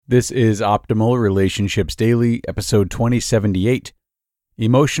This is Optimal Relationships Daily, episode 2078,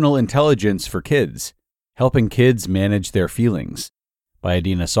 Emotional Intelligence for Kids, Helping Kids Manage Their Feelings, by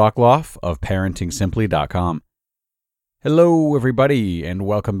Adina Soclof of ParentingSimply.com. Hello, everybody, and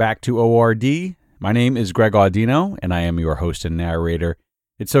welcome back to ORD. My name is Greg Adina, and I am your host and narrator.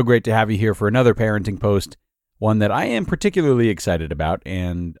 It's so great to have you here for another parenting post, one that I am particularly excited about,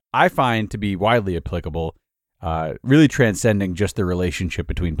 and I find to be widely applicable, really transcending just the relationship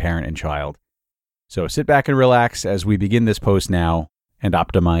between parent and child. So sit back and relax as we begin this post now and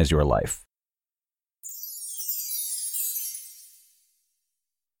optimize your life.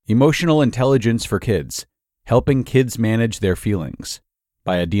 Emotional Intelligence for Kids, Helping Kids Manage Their Feelings,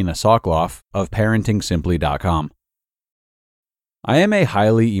 by Adina Soclof of ParentingSimply.com. I am a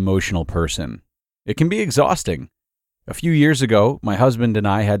highly emotional person. It can be exhausting. A few years ago, my husband and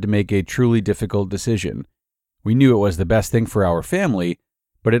I had to make a truly difficult decision. We knew it was the best thing for our family,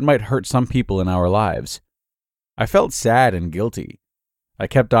 but it might hurt some people in our lives. I felt sad and guilty. I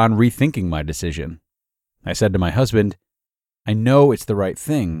kept on rethinking my decision. I said to my husband, "I know it's the right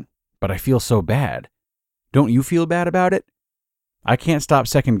thing, but I feel so bad. Don't you feel bad about it? I can't stop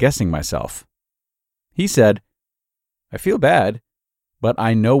second-guessing myself." He said, "I feel bad, but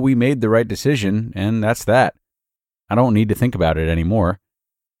I know we made the right decision, and that's that. I don't need to think about it anymore."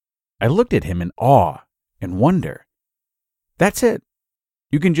 I looked at him in awe and wonder. That's it.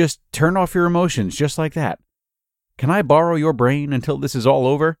 You can just turn off your emotions just like that. Can I borrow your brain until this is all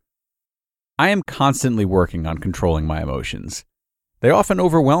over? I am constantly working on controlling my emotions. They often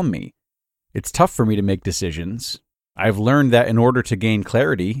overwhelm me. It's tough for me to make decisions. I've learned that in order to gain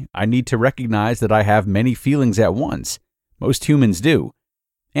clarity, I need to recognize that I have many feelings at once. Most humans do.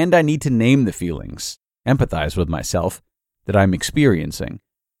 And I need to name the feelings, empathize with myself, that I'm experiencing.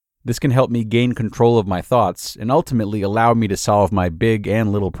 This can help me gain control of my thoughts and ultimately allow me to solve my big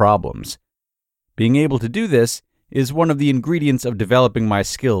and little problems. Being able to do this is one of the ingredients of developing my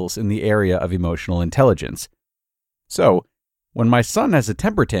skills in the area of emotional intelligence. So, when my son has a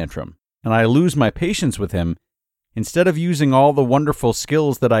temper tantrum and I lose my patience with him, instead of using all the wonderful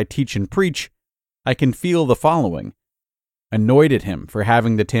skills that I teach and preach, I can feel the following: annoyed at him for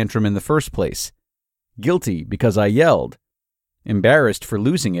having the tantrum in the first place, guilty because I yelled, embarrassed for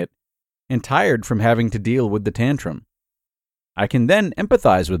losing it, and tired from having to deal with the tantrum. I can then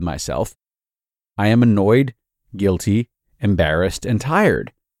empathize with myself. I am annoyed, guilty, embarrassed, and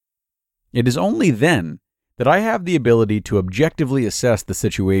tired. It is only then that I have the ability to objectively assess the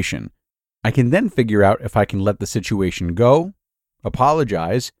situation. I can then figure out if I can let the situation go,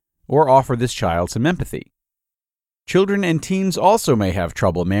 apologize, or offer this child some empathy. Children and teens also may have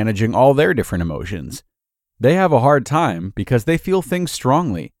trouble managing all their different emotions. They have a hard time because they feel things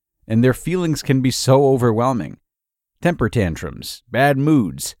strongly, and their feelings can be so overwhelming. Temper tantrums, bad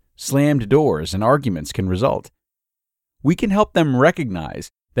moods, slammed doors, and arguments can result. We can help them recognize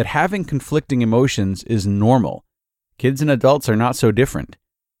that having conflicting emotions is normal. Kids and adults are not so different,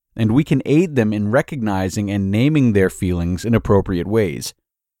 and we can aid them in recognizing and naming their feelings in appropriate ways.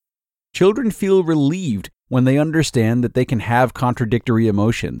 Children feel relieved when they understand that they can have contradictory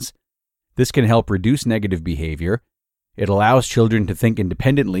emotions. This can help reduce negative behavior. It allows children to think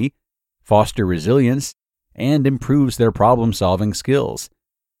independently, foster resilience, and improves their problem-solving skills.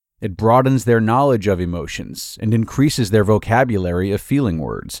 It broadens their knowledge of emotions and increases their vocabulary of feeling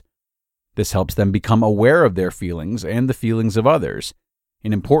words. This helps them become aware of their feelings and the feelings of others,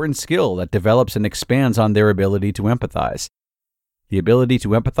 an important skill that develops and expands on their ability to empathize. The ability to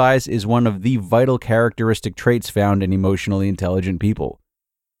empathize is one of the vital characteristic traits found in emotionally intelligent people.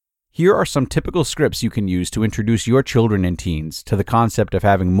 Here are some typical scripts you can use to introduce your children and teens to the concept of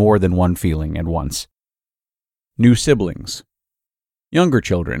having more than one feeling at once. New siblings. Younger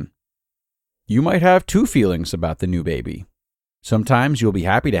children. You might have two feelings about the new baby. Sometimes you'll be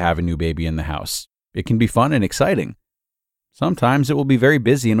happy to have a new baby in the house. It can be fun and exciting. Sometimes it will be very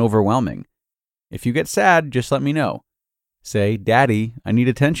busy and overwhelming. If you get sad, just let me know. Say, "Daddy, I need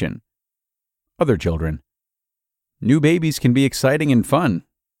attention." Other children. New babies can be exciting and fun.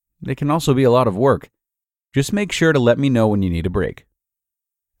 They can also be a lot of work. Just make sure to let me know when you need a break.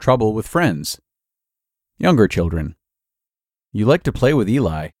 Trouble with friends. Younger children. You like to play with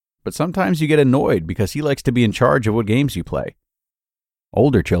Eli, but sometimes you get annoyed because he likes to be in charge of what games you play.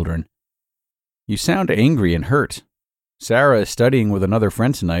 Older children. You sound angry and hurt. Sarah is studying with another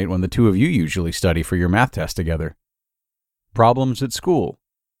friend tonight when the two of you usually study for your math test together. Problems at school.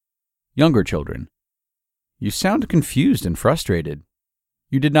 Younger children. You sound confused and frustrated.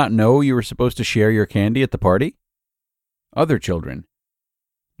 You did not know you were supposed to share your candy at the party? Other children.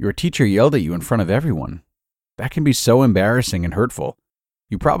 Your teacher yelled at you in front of everyone. That can be so embarrassing and hurtful.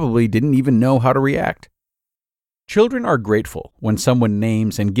 you probably didn't even know how to react. Children are grateful when someone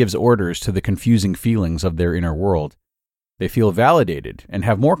names and gives orders to the confusing feelings of their inner world. They feel validated and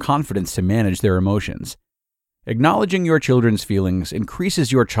have more confidence to manage their emotions. Acknowledging your children's feelings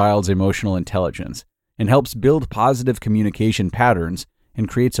increases your child's emotional intelligence and helps build positive communication patterns and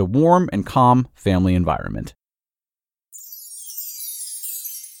creates a warm and calm family environment.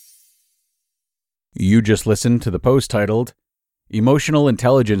 You just listened to the post titled, Emotional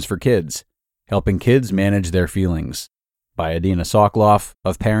Intelligence for Kids, Helping Kids Manage Their Feelings, by Adina Soclof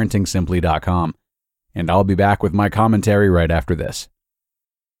of ParentingSimply.com. And I'll be back with my commentary right after this.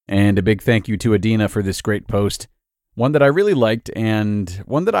 And a big thank you to Adina for this great post, one that I really liked and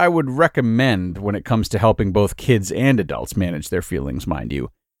one that I would recommend when it comes to helping both kids and adults manage their feelings, mind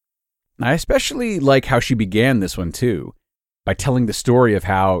you. I especially like how she began this one too, by telling the story of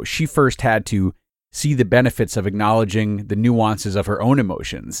how she first had to see the benefits of acknowledging the nuances of her own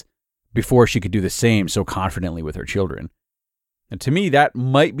emotions before she could do the same so confidently with her children. And to me, that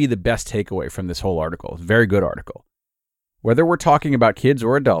might be the best takeaway from this whole article. Very good article. Whether we're talking about kids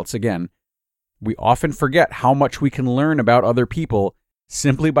or adults, again, we often forget how much we can learn about other people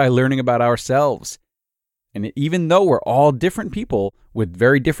simply by learning about ourselves. And even though we're all different people with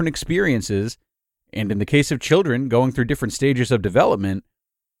very different experiences, and in the case of children going through different stages of development,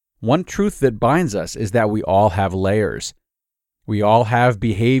 one truth that binds us is that we all have layers. We all have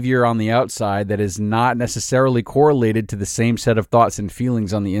behavior on the outside that is not necessarily correlated to the same set of thoughts and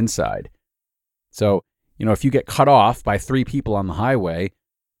feelings on the inside. So, if you get cut off by 3 people on the highway,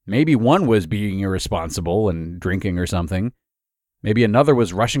 maybe one was being irresponsible and drinking or something. Maybe another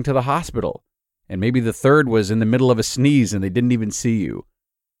was rushing to the hospital. And maybe the third was in the middle of a sneeze and they didn't even see you.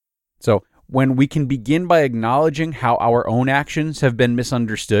 So, when we can begin by acknowledging how our own actions have been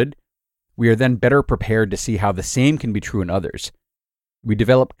misunderstood, we are then better prepared to see how the same can be true in others. We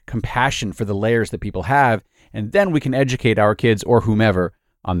develop compassion for the layers that people have, and then we can educate our kids or whomever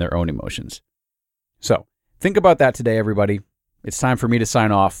on their own emotions. So, think about that today, everybody. It's time for me to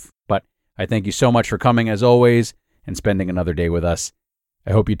sign off, but I thank you so much for coming as always and spending another day with us.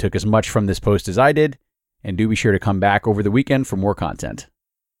 I hope you took as much from this post as I did, and do be sure to come back over the weekend for more content.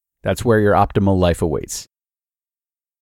 That's where your optimal life awaits.